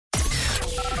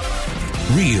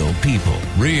Real people,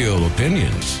 real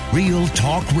opinions, real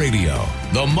talk radio.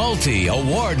 The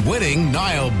multi-award-winning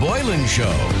Niall Boylan Show.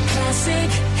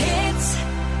 Classic hits.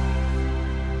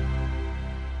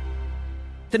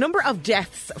 The number of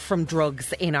deaths from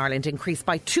drugs in Ireland increased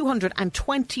by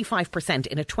 225%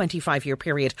 in a 25-year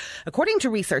period, according to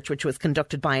research which was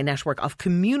conducted by a network of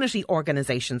community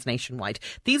organisations nationwide.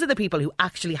 These are the people who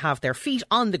actually have their feet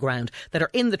on the ground, that are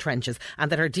in the trenches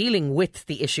and that are dealing with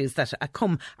the issues that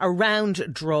come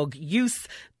around drug use,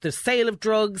 the sale of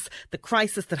drugs, the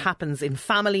crisis that happens in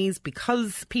families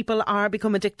because people are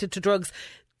become addicted to drugs.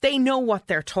 They know what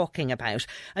they're talking about.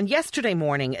 And yesterday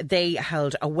morning, they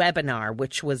held a webinar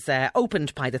which was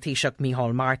opened by the Taoiseach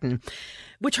Micheál Martin,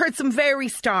 which heard some very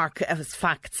stark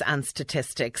facts and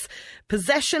statistics.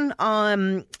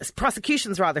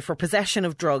 Prosecutions for possession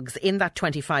of drugs in that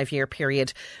 25-year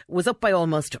period was up by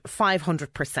almost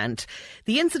 500%.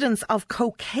 The incidence of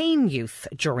cocaine use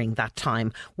during that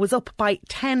time was up by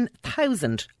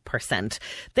 10,000%.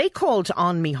 They called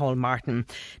on Micheál Martin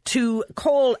to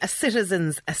call a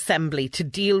citizens' assembly to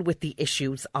deal with the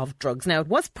issues of drugs. Now, it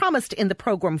was promised in the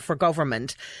programme for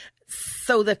government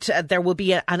so that there will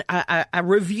be a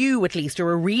review, at least,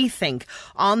 or a rethink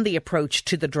on the approach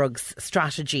to the drugs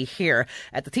strategy here.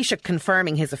 The Taoiseach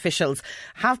confirming his officials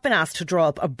have been asked to draw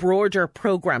up a broader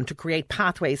programme to create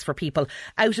pathways for people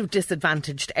out of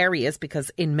disadvantaged areas,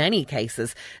 because in many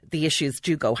cases the issues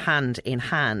do go hand in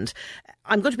hand.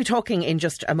 I'm going to be talking in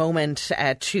just a moment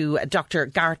to Dr.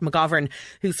 Garrett McGovern,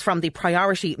 who's from the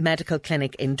Priority Medical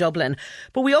Clinic in Dublin.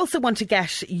 But we also want to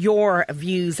get your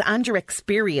views and your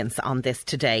experience on this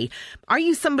today. Are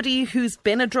you somebody who's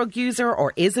been a drug user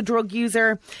or is a drug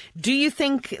user? Do you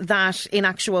think that, in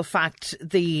actual fact,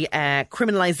 the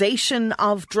criminalisation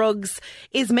of drugs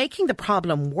is making the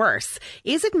problem worse?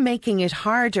 Is it making it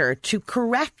harder to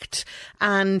correct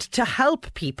and to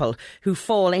help people who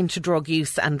fall into drug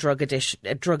use and drug addiction?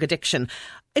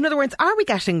 In other words, are we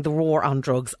getting the war on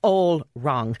drugs all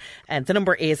wrong? The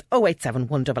number is 087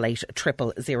 188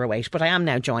 0008. But I am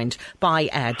now joined by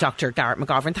Dr. Garrett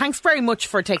McGovern. Thanks very much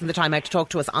for taking the time out to talk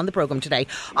to us on the programme today.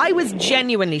 I was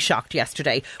genuinely shocked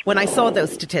yesterday when I saw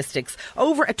those statistics.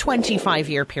 Over a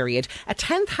 25-year period, a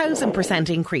 10,000%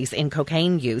 increase in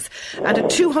cocaine use and a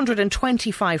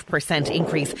 225%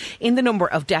 increase in the number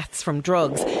of deaths from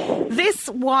drugs. This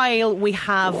while we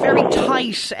have very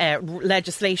tight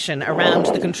legislation around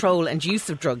the control and use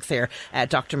of drugs here,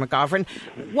 Dr. McGovern.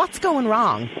 What's going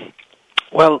wrong?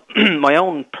 Well, my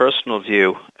own personal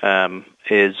view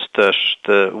is that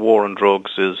the war on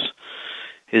drugs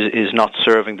is not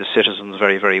serving the citizens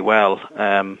very, very well.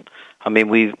 I mean,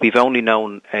 we've only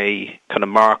known a kind of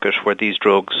market where these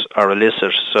drugs are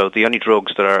illicit. So the only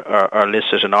drugs that are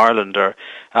illicit in Ireland are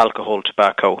alcohol,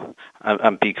 tobacco,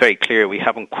 and be very clear, we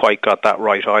haven't quite got that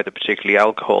right either, particularly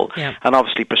alcohol, and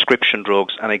obviously prescription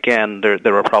drugs. And again,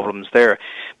 there are problems there.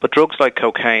 But drugs like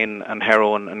cocaine and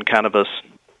heroin and cannabis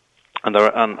and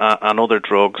other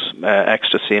drugs,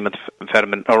 ecstasy,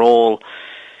 methamphetamine, are all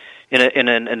in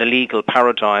a legal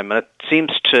paradigm. And it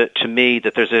seems to me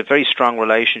that there's a very strong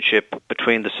relationship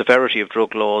between the severity of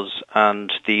drug laws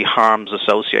and the harms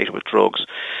associated with drugs.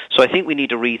 So I think we need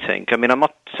to rethink. I mean, I'm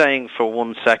not saying for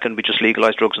 1 second we just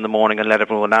legalise drugs in the morning and let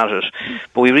everyone at it,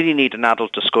 but we really need an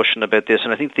adult discussion about this,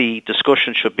 and I think the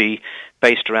discussion should be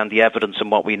based around the evidence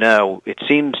and what we know. It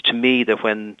seems to me that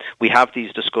when we have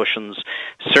these discussions,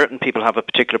 certain people have a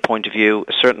particular point of view,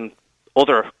 a certain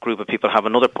other group of people have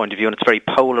another point of view, and it's very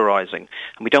polarising,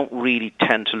 and we don't really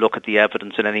tend to look at the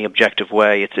evidence in any objective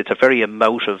way. It's a very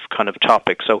emotive kind of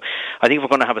topic. So I think if we're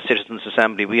going to have a citizens'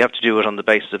 assembly, we have to do it on the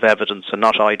basis of evidence and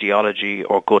not ideology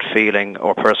or gut feeling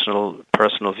or personal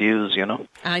views, you know.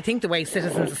 And I think the way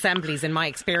citizens' assemblies, in my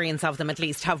experience of them at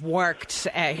least, have worked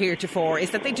heretofore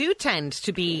is that they do tend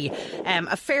to be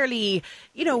a fairly,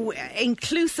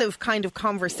 inclusive kind of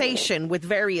conversation with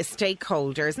various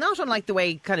stakeholders, not unlike the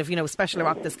way kind of, Special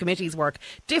Oireachtas committees work.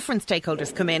 Different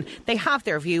stakeholders come in, they have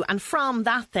their view, and from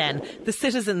that then the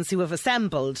citizens who have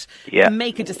assembled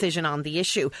make a decision on the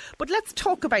issue. But let's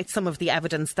talk about some of the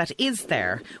evidence that is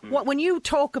there. When you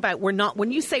talk about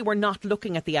when you say we're not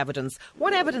looking at the evidence,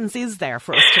 what evidence is there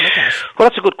for us to look at? Well,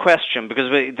 that's a good question,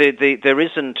 because there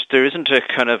isn't a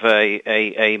kind of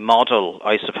a model,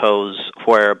 I suppose,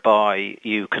 whereby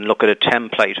you can look at a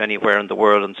template anywhere in the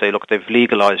world and say, look, they've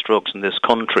legalised drugs in this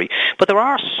country. But there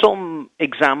are some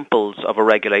examples of a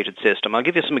regulated system. I'll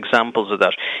give you some examples of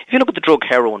that. If you look at the drug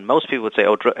heroin, most people would say,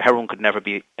 heroin could never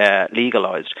be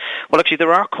legalised. Well, actually,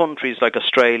 there are countries like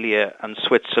Australia and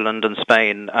Switzerland and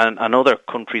Spain and other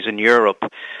countries in Europe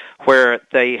where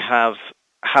they have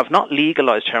not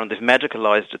legalised heroin, they've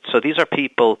medicalised it. So these are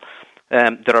people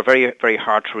that are very, very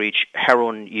hard to reach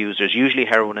heroin users, usually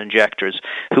heroin injectors,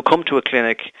 who come to a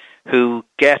clinic, who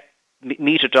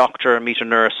meet a doctor, meet a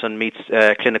nurse, and meet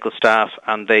clinical staff,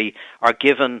 and they are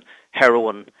given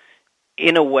heroin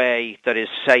in a way that is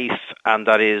safe and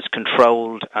that is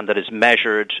controlled and that is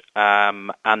measured,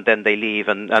 and then they leave.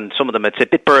 And some of them, it's a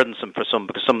bit burdensome for some,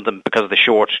 because some of them, because of the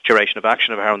short duration of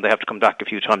action of heroin, they have to come back a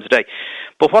few times a day.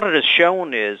 But what it has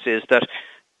shown is that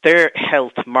their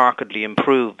health markedly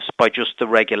improves by just the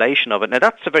regulation of it. Now,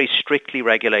 that's a very strictly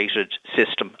regulated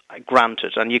system,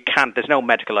 granted, and there's no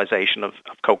medicalisation of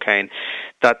cocaine.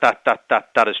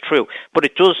 That is true. But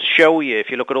it does show you,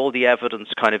 if you look at all the evidence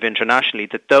kind of internationally,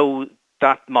 that though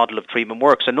that model of treatment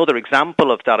works. Another example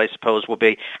of that, I suppose, would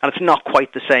be, and it's not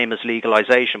quite the same as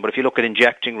legalisation, but if you look at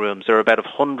injecting rooms, there are about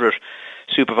 100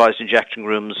 supervised injecting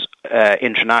rooms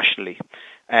internationally.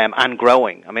 And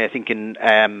growing. I mean, I think in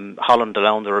Holland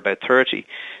alone there are about 30.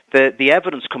 The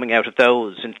evidence coming out of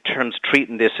those in terms of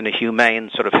treating this in a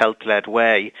humane, sort of health-led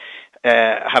way,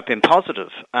 have been positive.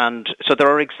 And so there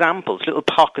are examples, little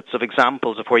pockets of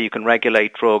examples of where you can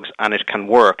regulate drugs and it can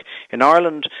work. In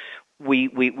Ireland,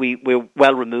 we're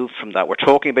well removed from that. We're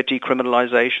talking about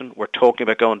decriminalisation. We're talking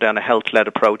about going down a health-led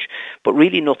approach, but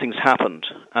really nothing's happened,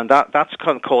 and that's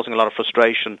kind of causing a lot of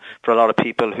frustration for a lot of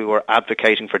people who are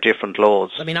advocating for different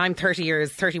laws. I mean, I'm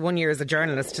 31 years a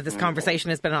journalist. This conversation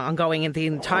has been ongoing in the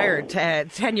entire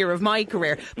tenure of my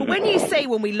career. But when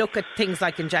we look at things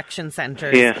like injection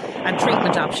centres and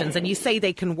treatment options, and you say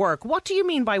they can work, what do you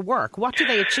mean by work? What do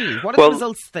they achieve? What are the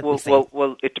results that we see?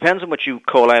 Well, it depends on what you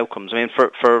call outcomes. I mean, for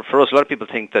us, a lot of people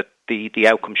think that the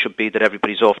outcome should be that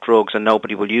everybody's off drugs and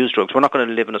nobody will use drugs. We're not going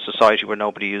to live in a society where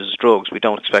nobody uses drugs. We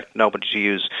don't expect nobody to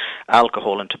use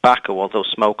alcohol and tobacco, although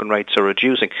smoking rates are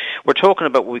reducing. We're talking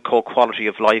about what we call quality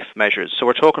of life measures. So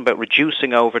we're talking about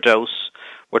reducing overdose.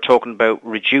 We're talking about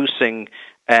reducing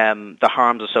other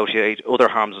harms associated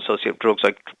with drugs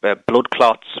like blood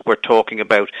clots. We're talking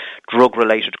about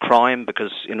drug-related crime,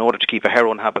 because in order to keep a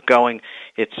heroin habit going,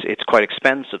 it's quite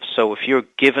expensive. So if you're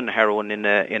given heroin in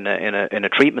a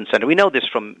treatment centre, we know this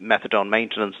from methadone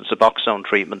maintenance and Suboxone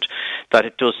treatment, that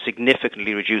it does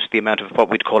significantly reduce the amount of what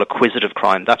we'd call acquisitive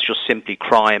crime. That's just simply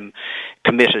crime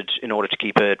committed in order to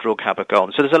keep a drug habit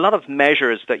going. So there's a lot of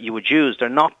measures that you would use. They're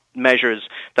not measures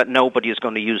that nobody is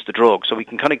going to use the drug. So we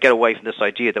can kind of get away from this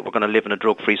idea that we're going to live in a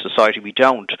drug-free society. We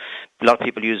don't. A lot of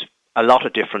people use a lot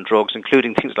of different drugs,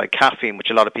 including things like caffeine, which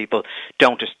a lot of people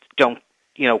don't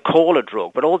call a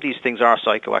drug. But all these things are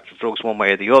psychoactive drugs one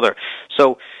way or the other.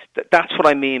 So that's what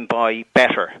I mean by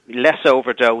better. Less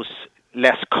overdose,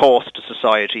 less cost to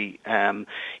society,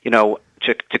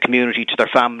 to community, to their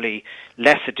family,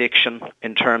 less addiction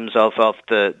in terms of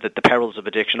the perils of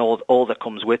addiction, all that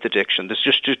comes with addiction. There's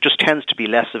just tends to be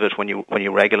less of it when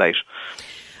you regulate.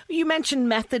 You mentioned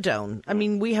methadone. I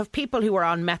mean, we have people who are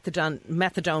on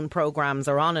methadone programs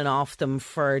or on and off them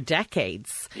for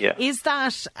decades. Yeah. Is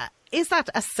that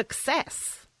a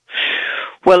success?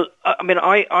 Well, I mean,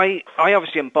 I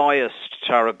obviously am biased,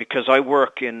 Tara, because I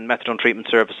work in methadone treatment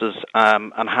services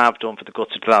and have done for the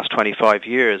guts of the last 25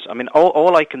 years. I mean,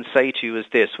 all I can say to you is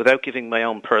this, without giving my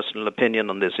own personal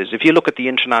opinion on this, is if you look at the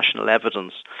international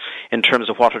evidence in terms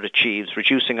of what it achieves,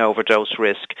 reducing overdose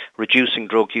risk, reducing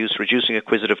drug use, reducing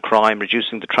acquisitive crime,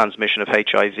 reducing the transmission of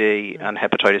HIV and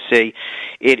hepatitis C,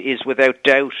 it is without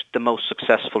doubt the most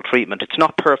successful treatment. It's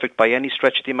not perfect by any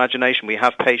stretch of the imagination. We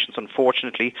have patients,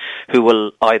 unfortunately, who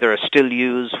will either still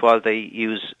use while they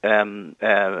use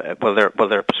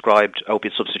they're prescribed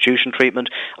opiate substitution treatment.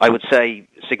 I would say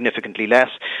significantly less.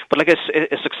 But like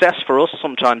a success for us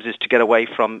sometimes is to get away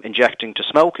from injecting to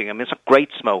smoking. I mean, it's not great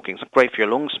smoking. It's not great for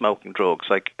your lungs smoking drugs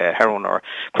like heroin or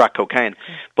crack cocaine.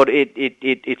 But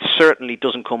it certainly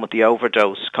doesn't come with the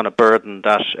overdose kind of burden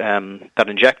that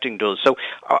injecting does. So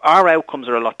our outcomes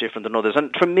are a lot different than others.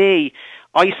 And for me,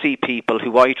 I see people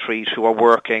who I treat who are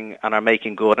working and are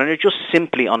making good and are just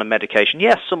simply on a medication.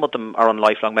 Yes, some of them are on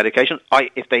lifelong medication.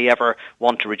 If they ever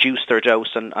want to reduce their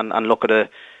dose and look at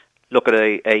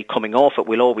a coming off it,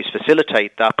 we'll always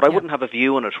facilitate that. But I wouldn't have a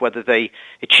view on it whether they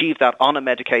achieve that on a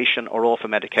medication or off a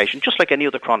medication, just like any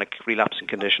other chronic relapsing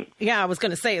condition. Yeah, I was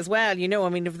going to say as well, I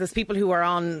mean, if there's people who are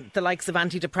on the likes of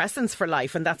antidepressants for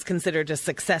life and that's considered a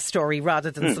success story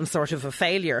rather than some sort of a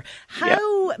failure,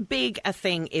 how big a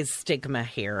thing is stigma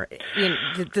here?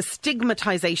 The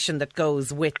stigmatisation that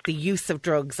goes with the use of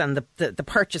drugs and the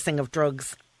purchasing of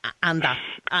drugs and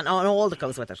all that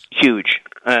goes with it. Huge.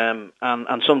 And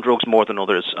some drugs more than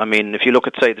others. I mean, if you look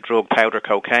at, say, the drug powder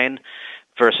cocaine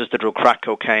versus the drug crack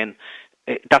cocaine,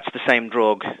 that's the same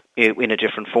drug in a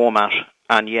different format.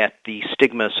 and yet the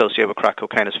stigma associated with crack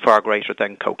cocaine is far greater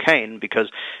than cocaine,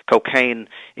 because cocaine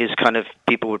is kind of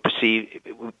people would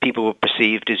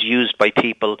perceived is used by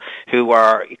people who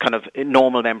are kind of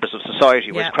normal members of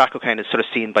society, whereas crack cocaine is sort of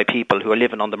seen by people who are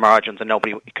living on the margins and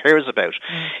nobody cares about.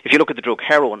 If you look at the drug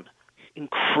heroin,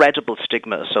 incredible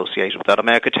stigma associated with that. I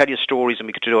mean, I could tell you stories, and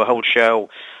we could do a whole show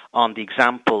on the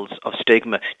examples of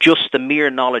stigma. Just the mere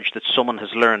knowledge that someone has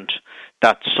learned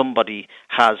that somebody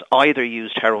has either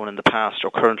used heroin in the past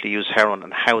or currently use heroin,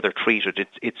 and how they're treated,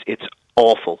 it's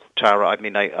awful, Tara. I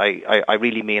mean, I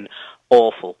really mean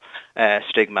awful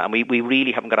stigma, and we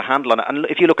really haven't got a handle on it. And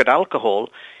if you look at alcohol,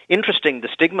 interesting, the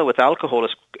stigma with alcohol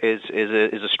is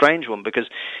a strange one, because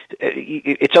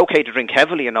it's okay to drink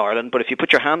heavily in Ireland, but if you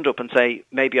put your hand up and say,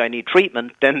 maybe I need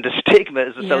treatment, then the stigma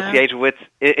is associated with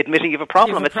admitting you have a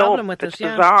problem. It's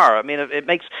bizarre. I mean, it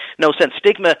makes no sense.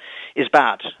 Stigma is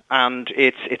bad, and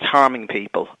it's harming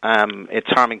people. It's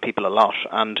harming people a lot,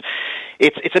 and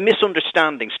it's a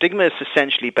misunderstanding. Stigma is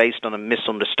essentially based on a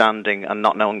misunderstanding and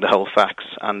not knowing the whole facts.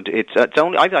 And it's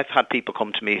only I've had people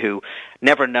come to me who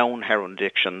never known heroin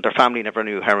addiction. Their family never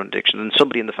knew heroin addiction, and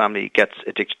somebody in the family gets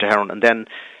addicted to heroin, and then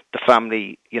the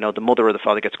family, the mother or the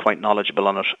father gets quite knowledgeable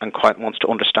on it and quite wants to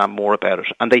understand more about it.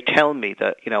 And they tell me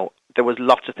that, there was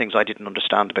lots of things I didn't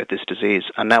understand about this disease,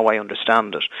 and now I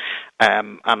understand it.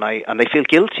 And they feel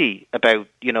guilty about,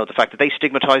 the fact that they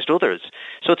stigmatized others.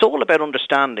 So it's all about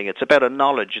understanding. It's about a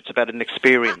knowledge. It's about an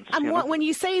experience. And when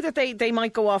you say that they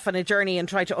might go off on a journey and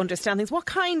try to understand things, what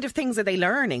kind of things are they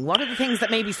learning? What are the things that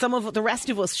maybe some of the rest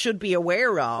of us should be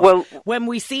aware of? Well, when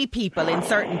we see people in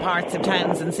certain parts of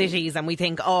towns and cities, and we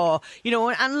think,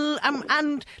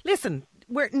 and listen,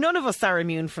 none of us are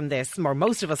immune from this, or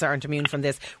most of us aren't immune from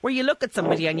this, where you look at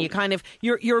somebody and you kind of,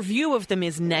 your view of them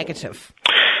is negative.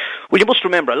 Well, you must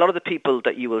remember, a lot of the people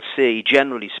that you will see,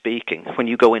 generally speaking, when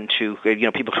you go into,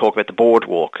 people talk about the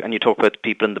boardwalk, and you talk about the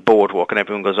people in the boardwalk, and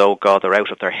everyone goes, oh God, they're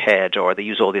out of their head, or they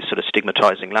use all this sort of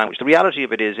stigmatizing language. The reality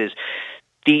of it is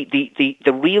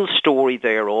the real story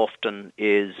there often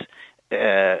is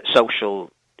social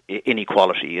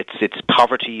inequality. It's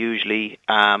poverty usually,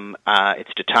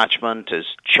 it's detachment, it's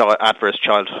adverse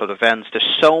childhood events.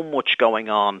 There's so much going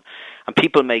on, and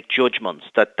people make judgments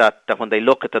that when they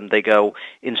look at them, they go,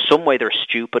 in some way they're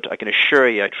stupid. I can assure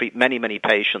you, I treat many, many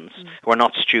patients who are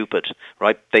not stupid,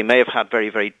 right? They may have had very,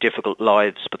 very difficult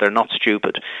lives, but they're not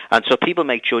stupid. And so people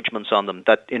make judgments on them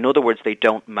that, in other words, they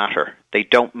don't matter. They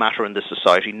don't matter in this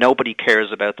society. Nobody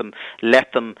cares about them.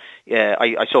 Let them...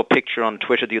 I saw a picture on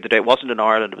Twitter the other day. It wasn't in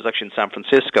Ireland. It was actually in San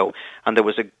Francisco. And there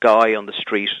was a guy on the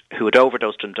street who had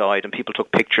overdosed and died, and people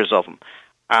took pictures of him.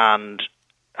 And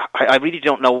I really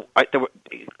don't know.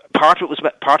 Part of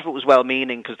it was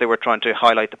well-meaning, because they were trying to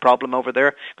highlight the problem over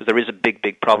there, because there is a big,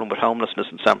 big problem with homelessness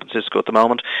in San Francisco at the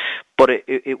moment. But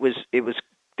there was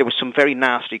some very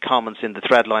nasty comments in the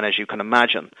thread line, as you can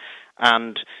imagine,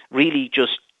 and really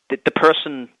just the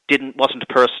person wasn't a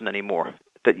person anymore.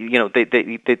 That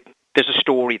there's a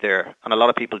story there, and a lot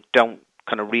of people don't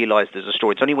kind of realize there's a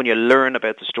story. It's only when you learn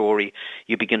about the story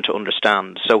you begin to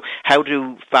understand. So how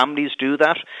do families do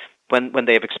that? When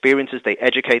they have experiences, they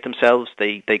educate themselves,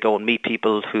 they go and meet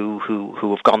people who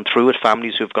have gone through it,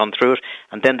 families who have gone through it,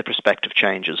 and then the perspective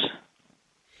changes.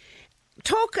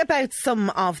 Talk about some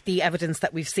of the evidence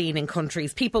that we've seen in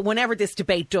countries. People, whenever this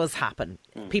debate does happen,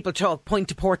 people point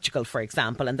to Portugal, for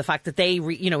example, and the fact that they,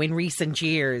 in recent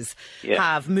years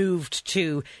have moved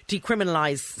to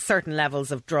decriminalise certain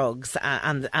levels of drugs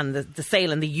and the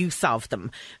sale and the use of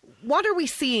them. What are we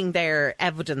seeing there,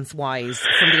 evidence-wise,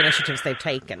 from the initiatives they've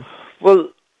taken? Well,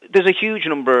 there's a huge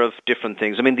number of different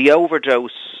things. I mean, the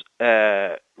overdose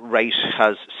rate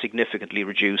has significantly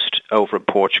reduced over in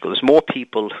Portugal. There's more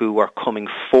people who are coming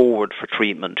forward for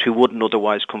treatment who wouldn't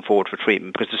otherwise come forward for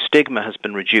treatment, because the stigma has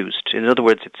been reduced. In other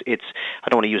words, it's I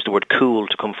don't want to use the word cool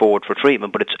to come forward for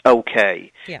treatment, but it's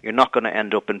okay. Yeah. You're not going to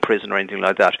end up in prison or anything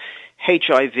like that.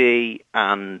 HIV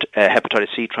and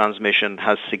hepatitis C transmission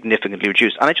has significantly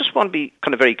reduced. And I just want to be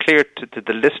kind of very clear to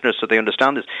the listeners so they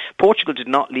understand this. Portugal did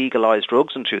not legalise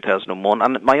drugs in 2001,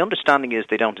 and my understanding is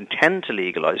they don't intend to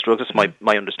legalise drugs. That's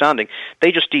my understanding.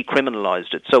 They just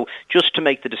decriminalised it. So just to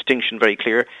make the distinction very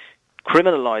clear,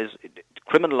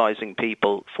 criminalising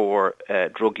people for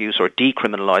drug use, or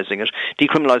decriminalising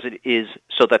it is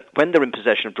so that when they're in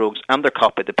possession of drugs and they're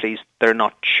caught by the police, they're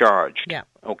not charged. Yeah.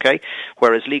 Okay?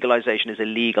 Whereas legalisation is a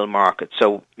legal market.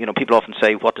 So, people often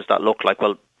say, what does that look like?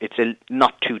 Well, it's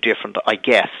not too different, I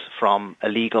guess, from a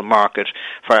legal market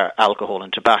for alcohol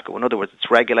and tobacco. In other words, it's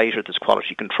regulated, there's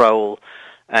quality control,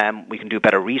 We can do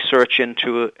better research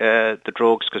into the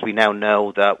drugs, because we now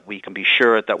know that we can be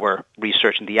sure that we're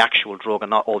researching the actual drug and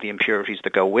not all the impurities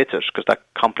that go with it, because that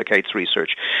complicates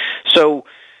research. So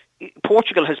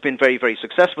Portugal has been very, very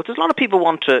successful, but there's a lot of people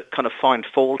want to kind of find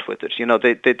fault with it. You know,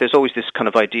 there's always this kind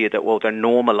of idea that, well, they're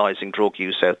normalising drug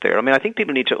use out there. I mean, I think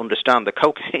people need to understand that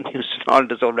cocaine use in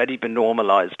Ireland has already been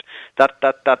normalised.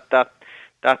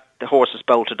 That the horse has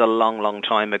bolted a long, long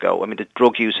time ago. I mean, the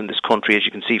drug use in this country, as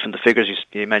you can see from the figures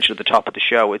you mentioned at the top of the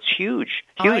show, it's huge.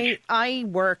 I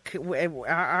work.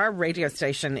 Our radio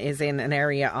station is in an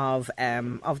area of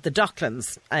the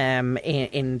Docklands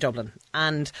in Dublin,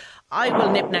 and I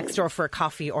will nip next door for a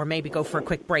coffee or maybe go for a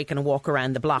quick break and a walk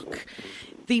around the block.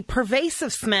 The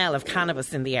pervasive smell of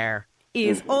cannabis in the air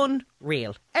is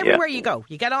unreal. Everywhere you go,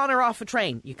 you get on or off a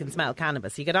train, you can smell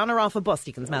cannabis. You get on or off a bus,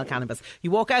 you can smell cannabis.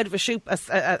 You walk out of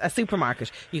a supermarket,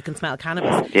 you can smell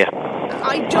cannabis. Yeah.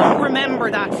 I don't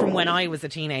remember that from when I was a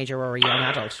teenager or a young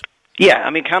adult. Yeah,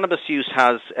 I mean, cannabis use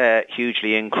has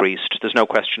hugely increased. There's no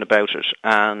question about it.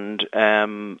 And,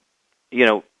 you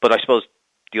know, but I suppose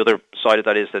the other side of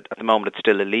that is that at the moment it's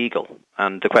still illegal.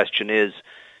 And the question is,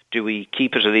 do we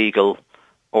keep it illegal,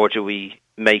 or do we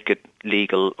make it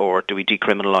legal, or do we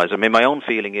decriminalise? I mean, my own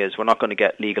feeling is we're not going to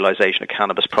get legalisation of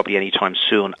cannabis probably anytime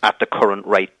soon at the current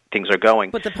rate things are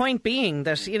going. But the point being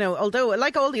that, you know, although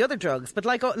like all the other drugs, but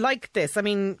like this, I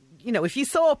mean, you know, if you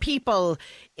saw people,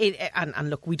 and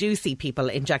look, we do see people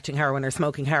injecting heroin or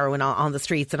smoking heroin on the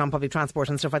streets and on public transport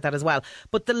and stuff like that as well.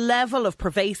 But the level of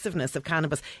pervasiveness of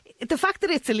cannabis, the fact that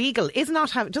it's illegal does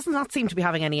not seem to be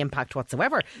having any impact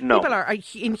whatsoever. No. People are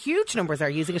in huge numbers are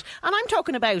using it, and I'm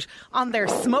talking about on their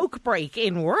smoke break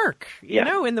in work, you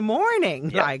know, in the morning.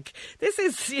 Yeah. Like this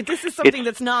is something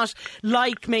that's not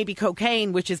like maybe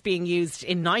cocaine, which is being used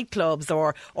in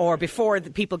nightclubs or before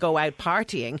the people go out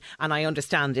partying. And I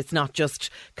understand it's not just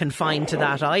confined to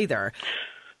that either.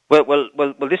 Well,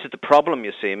 this is the problem,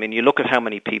 you see. I mean, you look at how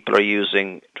many people are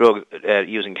using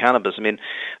cannabis. I mean,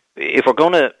 if we're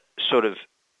going to sort of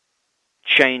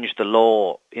change the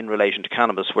law in relation to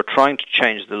cannabis, we're trying to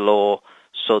change the law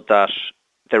so that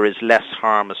there is less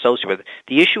harm associated with it.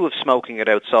 The issue of smoking it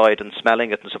outside and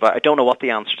smelling it and stuff, I don't know what the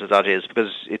answer to that is, because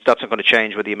that's not going to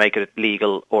change whether you make it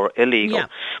legal or illegal. Yeah.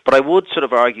 But I would sort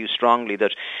of argue strongly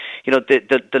that, you know,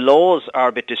 the laws are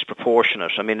a bit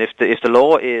disproportionate. I mean, if the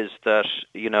law is that,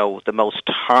 you know, the most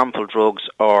harmful drugs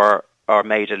are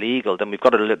made illegal, then we've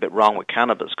got it a little bit wrong with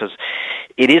cannabis, because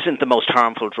it isn't the most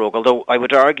harmful drug, although I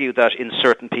would argue that in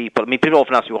certain people, I mean, people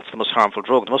often ask me what's the most harmful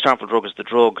drug. The most harmful drug is the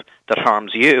drug that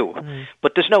harms you. Mm.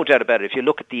 But there's no doubt about it. If you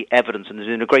look at the evidence, and there's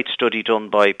been a great study done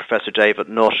by Professor David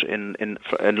Nutt in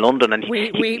London. And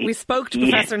we spoke to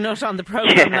Professor Nutt on the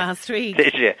programme last week.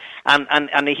 Did you?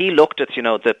 And he looked at, you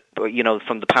know,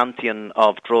 from the pantheon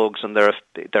of drugs and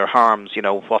their harms, you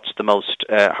know, what's the most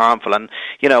harmful. And,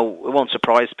 you know, it won't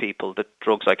surprise people that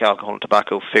drugs like alcohol and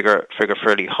tobacco figure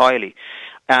fairly highly.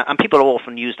 And people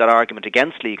often use that argument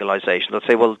against legalisation. They'll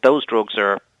say, well, those drugs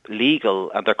are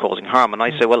legal and they're causing harm. And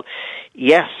I say, well,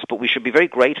 yes, but we should be very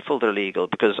grateful they're legal,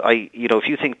 because if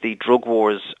you think the drug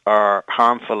wars are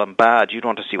harmful and bad, you'd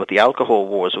want to see what the alcohol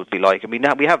wars would be like. I mean,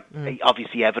 we have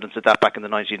obviously evidence of that back in the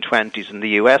 1920s in the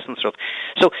US and stuff.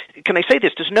 So can I say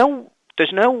this? There's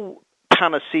no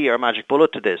panacea or magic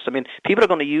bullet to this. I mean, people are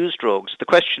going to use drugs. The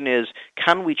question is,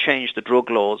 can we change the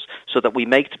drug laws so that we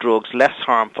make the drugs less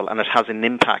harmful and it has an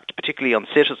impact, particularly on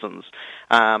citizens?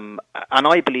 And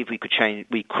I believe we could change.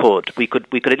 We could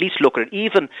at least look at it.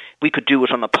 Even we could do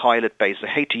it on a pilot basis. I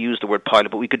hate to use the word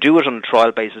pilot, but we could do it on a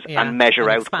trial basis and measure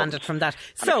outcomes. Expand it from that.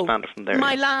 So,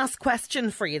 my last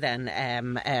question for you then,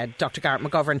 Dr. Garrett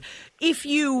McGovern. If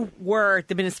you were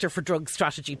the Minister for Drug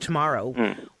Strategy tomorrow,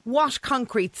 what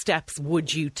concrete steps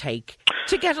would you take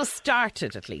to get us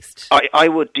started, at least? I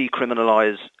would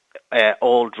decriminalise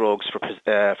all drugs for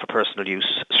personal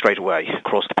use straight away,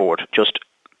 across the board. Just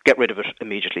get rid of it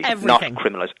immediately. Everything. Not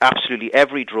criminalise. Absolutely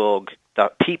every drug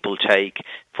that people take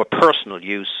for personal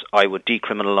use, I would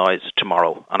decriminalise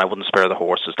tomorrow, and I wouldn't spare the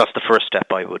horses. That's the first step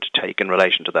I would take in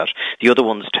relation to that. The other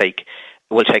ones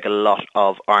will take a lot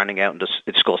of ironing out and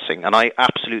discussing. And I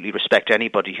absolutely respect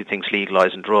anybody who thinks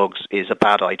legalising drugs is a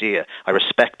bad idea. I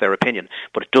respect their opinion.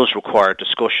 But it does require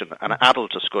discussion, an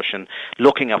adult discussion,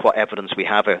 looking at what evidence we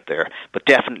have out there. But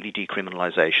definitely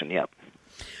decriminalisation, yeah.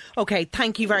 OK,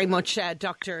 thank you very much,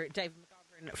 Dr. David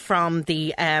McGovern. from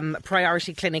the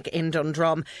Priority Clinic in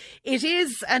Dundrum. It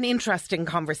is an interesting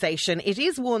conversation. It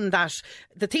is one that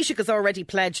the Taoiseach has already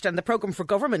pledged and the Programme for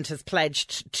Government has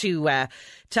pledged to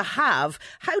have.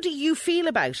 How do you feel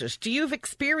about it? Do you have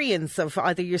experience of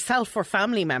either yourself or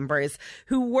family members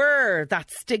who were that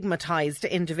stigmatised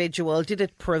individual? Did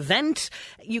it prevent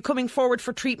you coming forward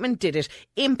for treatment? Did it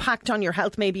impact on your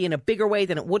health maybe in a bigger way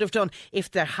than it would have done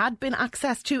if there had been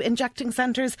access to injecting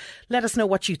centres? Let us know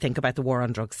what you think about the war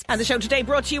on drugs. And the show today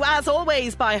brought to you as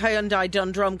always by Hyundai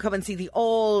Dundrum. Come and see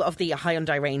all of the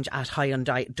Hyundai range at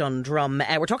Hyundai Dundrum.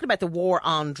 We're talking about the war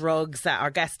on drugs. Our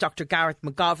guest, Dr. Gareth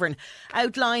McGovern,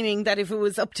 outlining that if it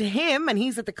was up to him, and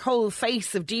he's at the cold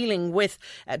face of dealing with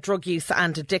drug use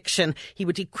and addiction, he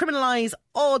would decriminalise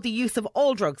all the use of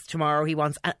all drugs tomorrow. He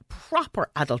wants a proper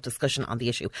adult discussion on the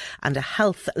issue and a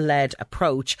health-led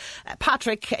approach.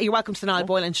 Patrick, you're welcome to the Niall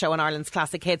Boylan Show on Ireland's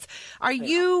Classic Hits. Are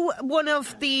you one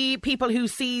of the people who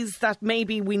sees that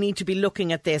maybe we need to be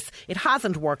looking at this? It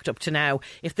hasn't worked up to now.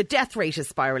 If the death rate is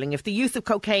spiralling, if the use of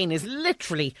cocaine is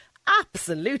literally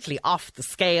absolutely off the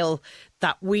scale,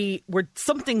 that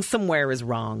something somewhere is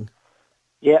wrong.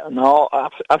 Yeah, no,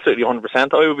 absolutely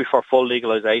 100%. I would be for full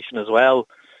legalisation as well.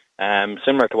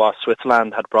 Similar to what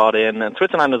Switzerland had brought in. And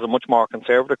Switzerland is a much more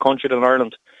conservative country than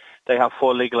Ireland. They have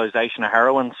full legalisation of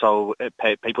heroin, so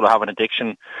people who have an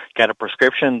addiction get a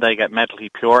prescription. They get medically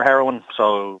pure heroin,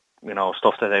 so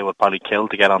stuff that they would probably kill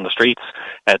to get on the streets.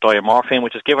 Diamorphine,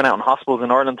 which is given out in hospitals in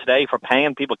Ireland today for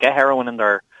pain. People get heroin in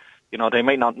their, they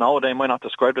might not know, they might not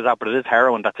describe it as that, but it is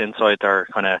heroin that's inside their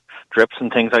kind of drips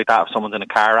and things like that. If someone's in a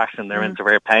car accident, they're in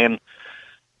severe pain.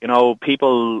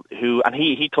 People who, and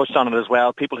he touched on it as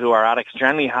well, people who are addicts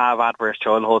generally have adverse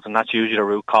childhoods, and that's usually the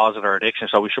root cause of their addiction.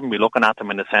 So we shouldn't be looking at them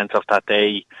in the sense of that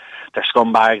they're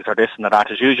scumbags or this and that.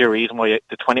 There's usually a reason why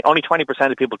only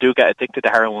 20% of people do get addicted to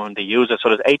heroin when they use it. So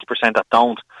there's 80% that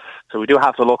don't. So we do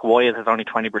have to look why it has only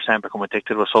 20% become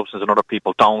addicted to a substance and other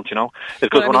people don't, It's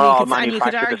because we're not all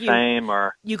manufactured the same,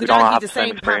 or you could argue the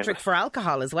same, Patrick, for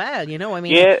alcohol as well,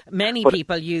 many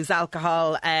people use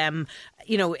alcohol,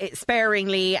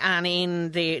 sparingly and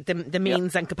in the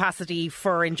means and capacity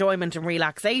for enjoyment and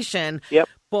relaxation. Yep.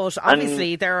 But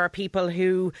obviously there are people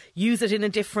who use it in a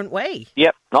different way.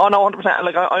 Yep. No, 100%.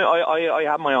 Like I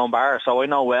have my own bar, so I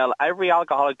know well. Every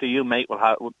alcoholic that you meet will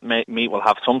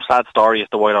have some sad story as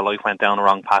to why their life went down the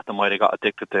wrong path and why they got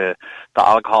addicted to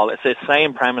alcohol. It's the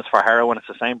same premise for heroin. It's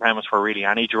the same premise for really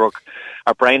any drug.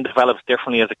 Our brain develops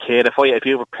differently as a kid. If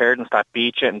you have parents that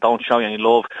beat you and don't show you any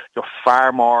love, you're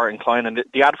far more inclined. And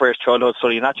the adverse childhood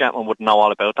study, and that gentleman would know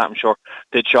all about that, I'm sure,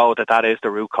 did show that is the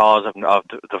root cause of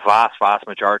the vast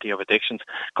majority of addictions.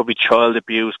 Could be child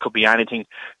abuse, could be anything.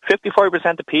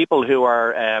 55% of people who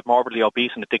are morbidly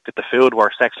obese and addicted to food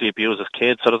were sexually abused as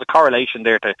kids. So there's a correlation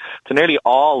there to nearly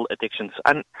all addictions.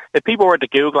 And if people were to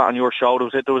Google it on your show,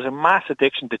 there was a mass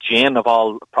addiction to gin of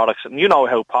all products. And you know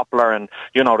how popular, and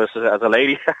you know this as a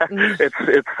lady,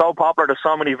 it's so popular. There's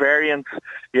so many variants.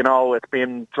 It's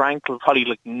been drank probably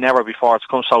like never before. It's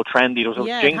become so trendy. There was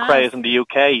a gin craze in the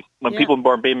UK when people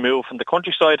were being moved from the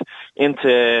countryside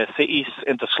into cities,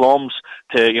 into slums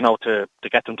to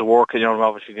get them to work.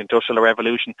 Obviously the Industrial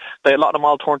Revolution. A lot of them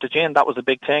all turned to gin. That was a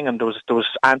big thing, and there was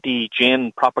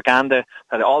anti-gin propaganda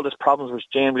that all this problems with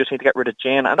gin. We just need to get rid of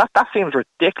gin, and that seems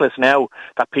ridiculous now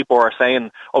that people are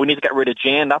saying, "Oh, we need to get rid of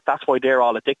gin." That's why they're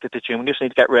all addicted to gin. We just need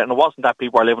to get rid. And it wasn't that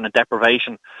people are living in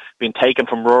deprivation, being taken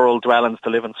from rural dwellings to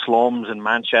live in slums in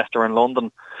Manchester and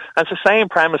London. And it's the same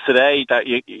premise today that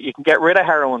you can get rid of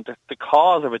heroin. The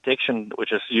cause of addiction,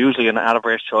 which is usually an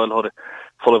adverse childhood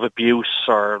full of abuse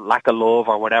or lack of love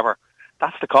or whatever,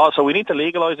 that's the cause. So we need to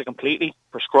legalise it completely,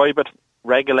 prescribe it,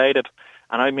 regulate it,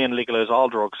 and I mean legalise all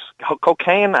drugs.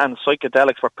 Cocaine and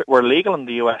psychedelics were legal in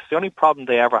the US. The only problem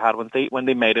they ever had when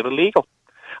they made it illegal.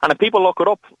 And if people look it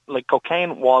up, like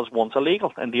cocaine was once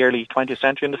illegal in the early 20th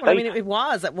century in the States. I mean, it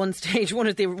was at one stage one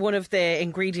of the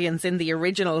ingredients in the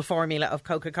original formula of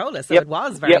Coca-Cola, so it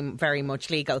was very much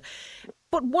legal.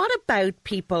 But what about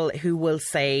people who will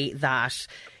say that,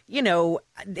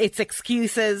 it's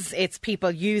excuses, it's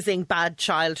people using bad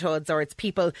childhoods, or it's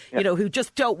people, who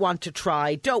just don't want to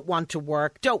try, don't want to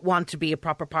work, don't want to be a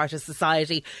proper part of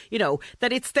society,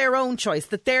 that it's their own choice,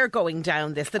 that they're going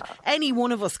down this, that any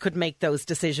one of us could make those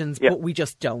decisions, but we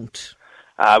just don't.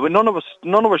 But none of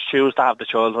us choose to have the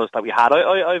childhoods that we had.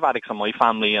 I've addicts in my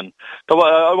family, and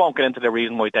I won't get into the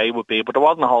reason why they would be, but there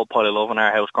wasn't a whole pile of love in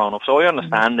our house growing up, so I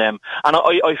understand them. And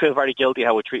I feel very guilty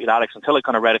how we treated addicts. Until I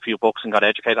kind of read a few books and got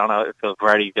educated on it, I feel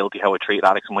very guilty how we treated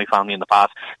addicts in my family in the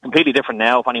past. Completely different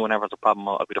now. If anyone ever has a problem,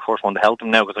 I'll be the first one to help them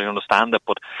now because I understand it,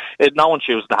 but no one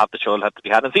chooses to have the childhood that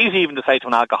we had. It's easy even to say to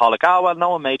an alcoholic, well,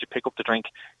 no one made you pick up the drink.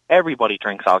 Everybody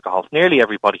drinks alcohol. Nearly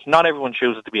everybody. Not everyone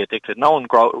chooses to be addicted. No one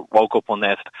woke up one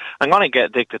day. I'm going to get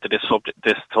addicted to this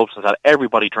substance that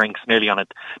everybody drinks nearly on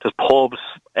it. There's pubs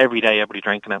every day, everybody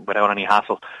drinking it without any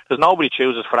hassle. There's nobody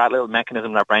chooses for that little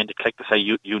mechanism in their brain to click to say,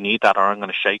 you need that, or I'm going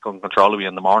to shake uncontrollably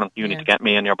in the morning. You need to get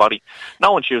me in your body.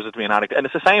 No one chooses to be an addict. And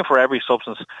it's the same for every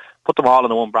substance. Put them all in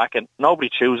the one bracket. Nobody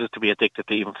chooses to be addicted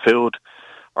to even food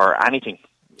or anything.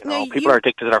 People are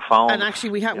addicted to their phone. And actually,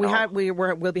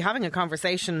 we'll be having a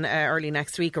conversation early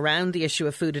next week around the issue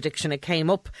of food addiction. It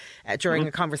came up during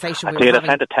a conversation. I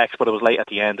sent a text, but it was late at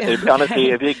the end.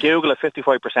 Honestly, if you Google it,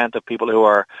 55% of people who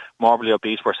are morbidly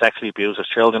obese were sexually abused as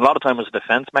children. A lot of time it was a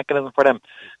defence mechanism for them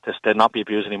to not be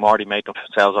abused anymore. They make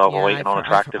themselves overweight and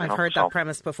unattractive. I've heard that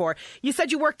premise before. You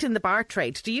said you worked in the bar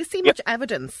trade. Do you see much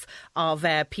evidence of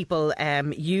people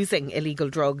using illegal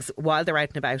drugs while they're out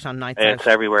and about on nights out? It's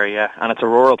everywhere, yeah. And it's a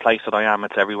rural place that I am.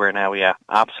 It's everywhere now, yeah.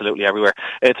 Absolutely everywhere.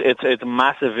 It's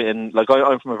massive in, like,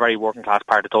 I'm from a very working class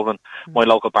part of Dublin. My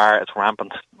local bar, it's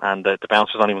rampant. And the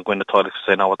bouncers don't even go in the toilets because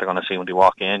they know what they're going to see when they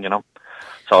walk in,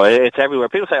 So it's everywhere.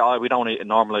 People say, we don't need to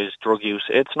normalise drug use.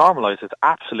 It's normalised. It's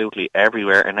absolutely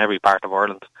everywhere in every part of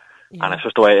Ireland. Yeah. And it's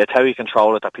just the way, it's how you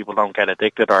control it that people don't get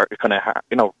addicted or kind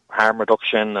of, harm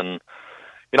reduction. And,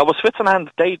 but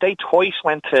Switzerland, they twice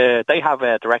went to, they have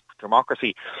a direct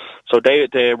democracy. So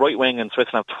the right wing in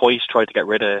Switzerland twice tried to get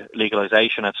rid of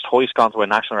legalisation. It's twice gone to a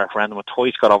national referendum. It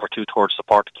twice got over 2/3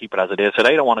 support to keep it as it is. So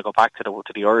they don't want to go back to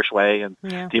the Irish way and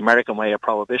the American way of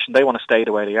prohibition. They want to stay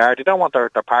the way they are. They don't want their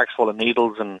parks full of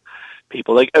needles and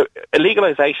people. Like,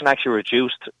 legalisation actually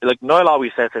reduced, like Niall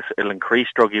always says this, it'll increase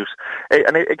drug use.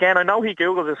 And again, I know he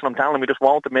Googles this and I'm telling him he just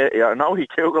won't admit it. I know he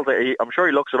Googles it. I'm sure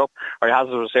he looks it up or he has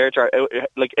a researcher.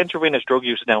 Like, intravenous drug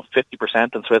use is down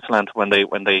 50% in Switzerland when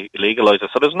they legalise it.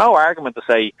 So there's no argument to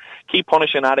say, keep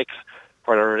punishing addicts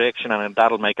for their addiction and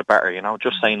that'll make it better,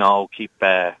 Just say no, keep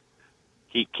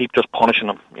just punishing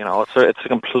them. It's a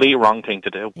complete wrong thing to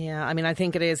do. Yeah, I mean, I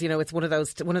think it is. It's one of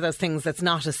those things that's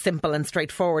not as simple and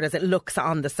straightforward as it looks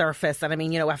on the surface. And I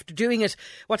mean, after doing it,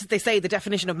 what did they say? The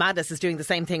definition of madness is doing the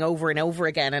same thing over and over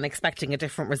again and expecting a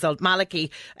different result.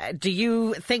 Malachy, do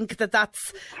you think that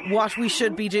that's what we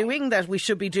should be doing? That we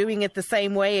should be doing it the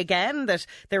same way again? That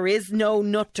there is no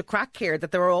nut to crack here?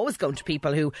 That there are always going to be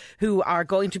people who are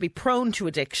going to be prone to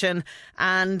addiction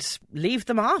and leave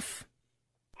them off?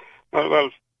 Well,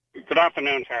 good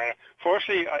afternoon, Sarah.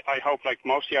 Firstly, I hope, like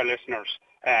most of your listeners,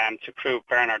 to prove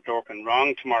Bernard Durkin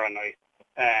wrong tomorrow night,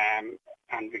 and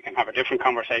we can have a different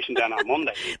conversation then on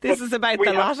Monday. This is about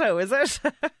the lotto, is it?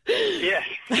 Yes.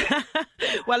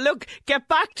 Well, look, get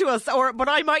back to us, but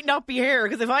I might not be here,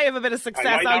 because if I have a bit of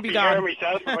success, I'll be gone. I might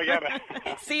not be here myself if I get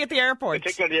it. See you at the airport.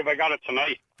 Particularly if I got it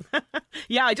tonight.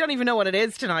 Yeah, I don't even know what it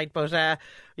is tonight, but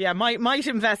might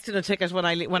invest in a ticket when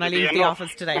I leave the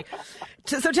office today.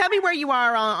 So tell me where you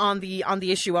are on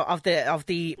the issue of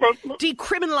the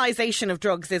decriminalisation of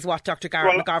drugs is what Dr.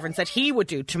 Garrett McGovern said he would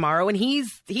do tomorrow, and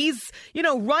he's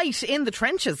right in the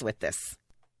trenches with this.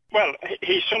 Well,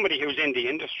 he's somebody who's in the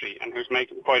industry and who's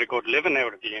making quite a good living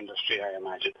out of the industry, I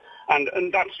imagine.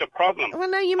 And that's the problem. Well,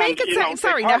 now you make it sound...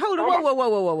 Sorry, now hold on.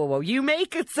 Whoa. You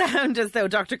make it sound as though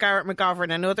Dr. Garrett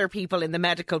McGovern and other people in the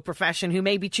medical profession who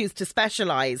maybe choose to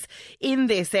specialise in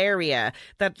this area,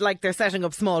 that like they're setting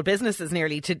up small businesses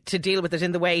nearly to deal with it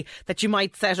in the way that you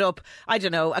might set up, I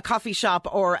don't know, a coffee shop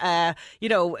or,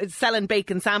 selling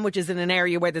bacon sandwiches in an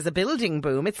area where there's a building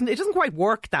boom. It doesn't quite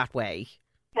work that way.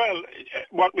 Well,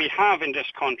 what we have in this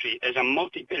country is a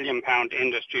multi-billion-pound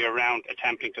industry around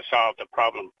attempting to solve the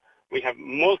problem. We have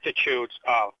multitudes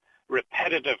of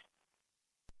repetitive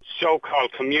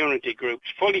so-called community groups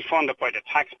fully funded by the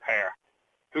taxpayer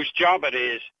whose job it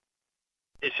is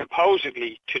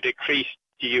supposedly to decrease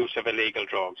the use of illegal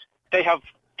drugs. They have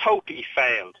totally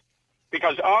failed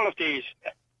because all of these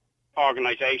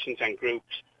organisations and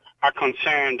groups are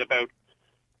concerned about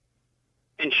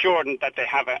ensuring that they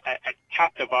have a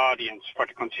captive audience for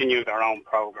to continue their own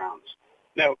programs.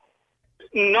 Now,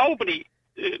 nobody,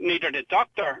 neither the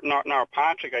doctor nor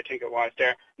Patrick, I think it was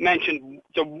there, mentioned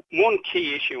the one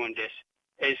key issue in this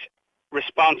is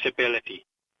responsibility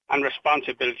and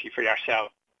responsibility for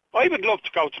yourself. I would love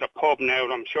to go to the pub now,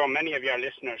 and I'm sure many of your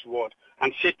listeners would,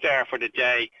 and sit there for the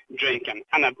day drinking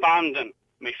and abandon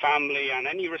my family and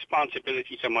any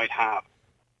responsibilities I might have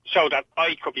so that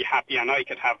I could be happy and I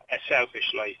could have a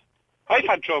selfish life. I've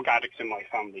had drug addicts in my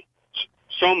family,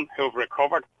 some who've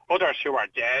recovered, others who are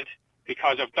dead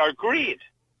because of their greed.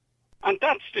 And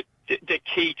that's the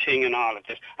key thing in all of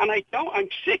this. And I'm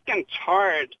sick and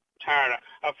tired, Tara,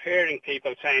 of hearing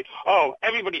people saying, oh,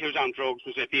 everybody who's on drugs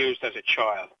was abused as a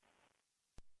child.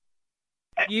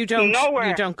 You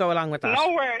don't go along with that.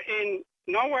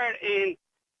 Nowhere in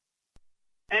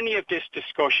any of this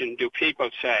discussion do people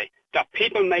say that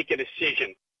people make a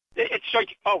decision. It's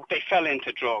like, oh, they fell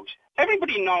into drugs.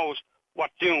 Everybody knows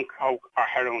what doing coke or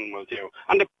heroin will do.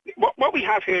 And what we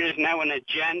have here is now an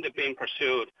agenda being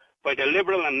pursued by the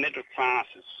liberal and middle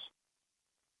classes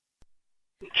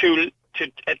to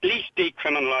at least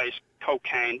decriminalise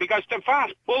cocaine, because the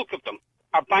vast bulk of them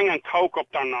are banging coke up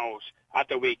their nose at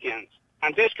the weekends.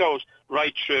 And this goes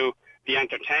right through the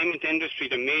entertainment industry,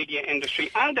 the media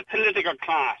industry, and the political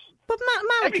class. But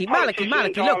Malachy,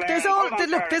 look,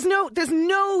 there's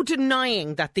no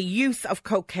denying that the use of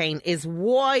cocaine is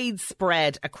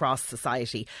widespread across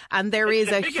society, and there is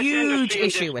a huge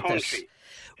issue with it.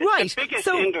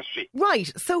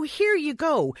 Right. So here you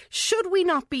go. Should we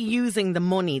not be using the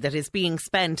money that is being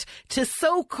spent to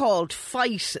so-called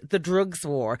fight the drugs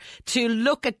war, to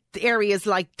look at areas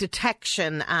like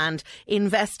detection and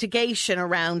investigation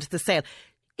around the sale?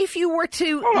 If you were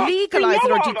to legalise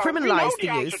it or decriminalise the use... We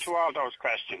know the answer to all those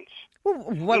questions. Well,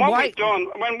 what why? we've done,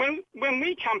 when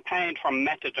we campaigned for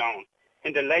methadone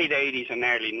in the late 80s and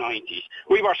early 90s,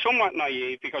 we were somewhat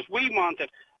naive because we wanted...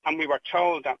 And we were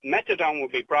told that methadone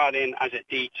would be brought in as a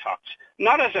detox,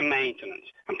 not as a maintenance.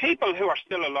 And people who are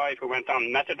still alive who went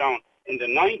on methadone in the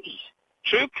 90s,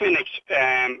 through clinics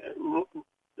that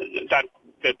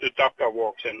the doctor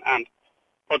works in and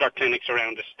other clinics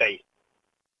around the state,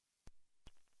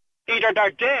 either they're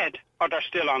dead or they're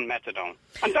still on methadone.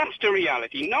 And that's the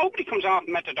reality. Nobody comes off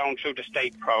methadone through the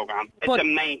state programme. It's a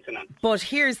maintenance. But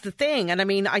here's the thing, and I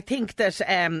mean, I think that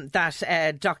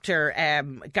Dr.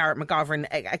 Garrett McGovern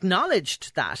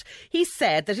acknowledged that. He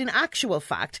said that in actual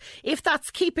fact, if that's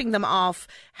keeping them off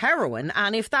heroin,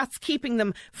 and if that's keeping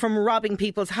them from robbing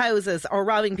people's houses or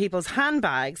robbing people's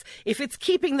handbags, if it's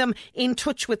keeping them in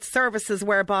touch with services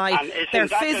whereby their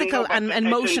physical and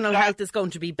emotional health is going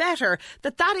to be better,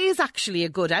 that is actually a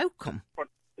good outcome. But,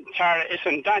 Tara,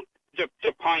 isn't that the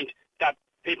point that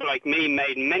people like me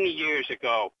made many years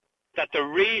ago, that the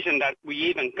reason that we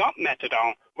even got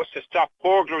methadone was to stop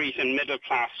burglaries in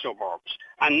middle-class suburbs?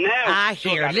 And now...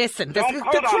 listen, the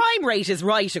crime rate is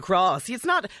right across. It's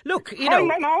not... Look, you know...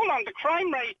 No, hold on. The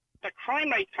crime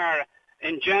rate, Tara,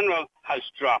 in general has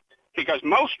dropped because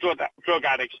most drug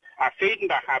addicts are feeding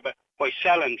their habit by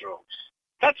selling drugs.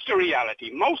 That's the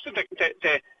reality. Most of the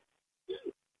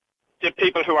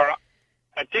people who are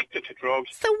addicted to drugs.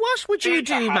 So what would you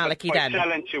do, Malachy, then?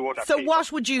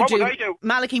 What would you do?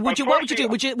 Malachy, what would you do?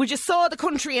 Would you saw the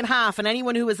country in half and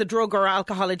anyone who has a drug or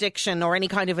alcohol addiction or any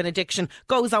kind of an addiction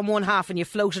goes on one half and you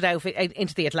float it out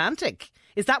into the Atlantic?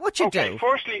 Is that what you do?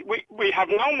 Firstly, we have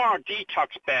no more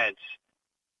detox beds,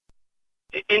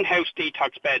 in-house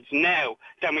detox beds now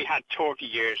than we had 30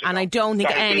 years ago. And I don't think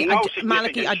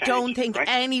Malachy, I don't think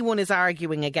anyone is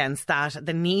arguing against that.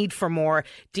 The need for more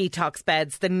detox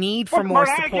beds, the need for more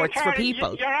supports for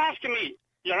people. You're asking me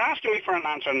for an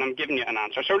answer, and I'm giving you an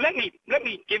answer. So let me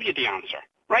give you the answer.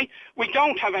 Right? We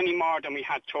don't have any more than we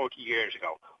had 30 years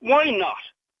ago. Why not?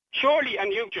 Surely,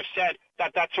 and you've just said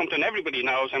that that's something everybody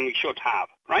knows and we should have.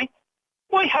 Right?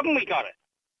 Why haven't we got it?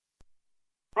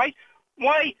 Right?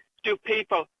 Why do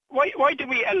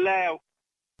we allow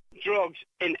drugs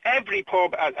in every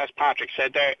pub, as Patrick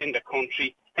said there, in the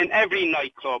country, in every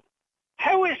nightclub?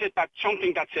 How is it that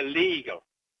something that's illegal,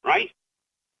 right?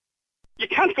 You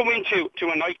can't go into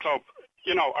a nightclub,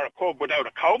 or a pub without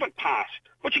a COVID pass,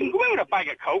 but you can go in with a bag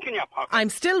of coke in your pocket. I'm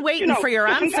still waiting for your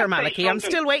answer, Malachy. I'm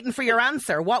still waiting for your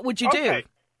answer. What would you do?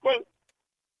 Well,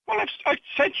 I've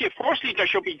said to you, firstly, there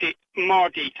should be more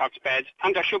detox beds,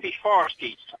 and there should be forced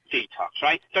detox,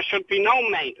 right? There should be no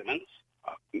maintenance,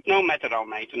 no methadone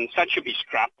maintenance. That should be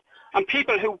scrapped. And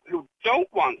people who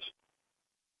don't want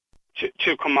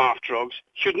to come off drugs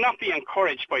should not be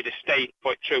encouraged by the state,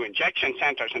 but through injection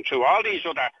centres and through all these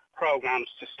other programs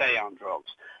to stay on drugs.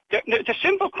 The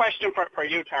simple question for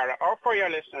you, Tara, or for your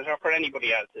listeners, or for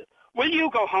anybody else is, will you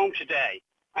go home today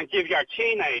and give your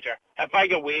teenager a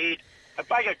bag of weed, a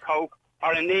bag of coke,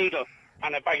 or a needle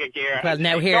and a bag of gear? Well,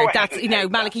 now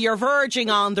Malachy, you're verging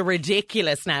on the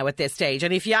ridiculous now at this stage.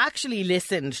 And if you actually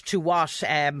listened to what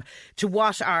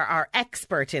our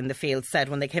expert in the field said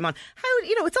when they came on, how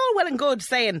it's all well and good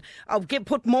saying,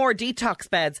 put more detox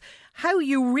beds. how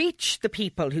you reach the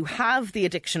people who have the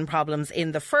addiction problems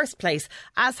in the first place,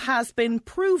 as has been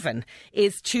proven,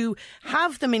 is to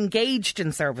have them engaged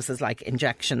in services like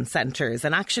injection centres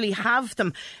and actually have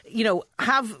them,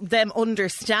 have them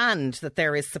understand that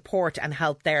there is support and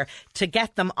help there to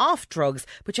get them off drugs.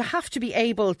 But you have to be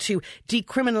able to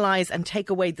decriminalise and take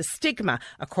away the stigma,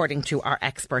 according to our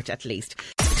expert at least.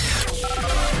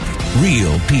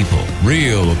 Real people,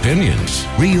 real opinions,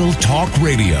 Real Talk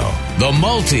Radio. The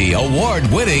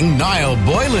multi-award-winning Niall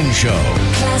Boylan Show.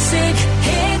 Classic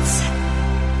hits.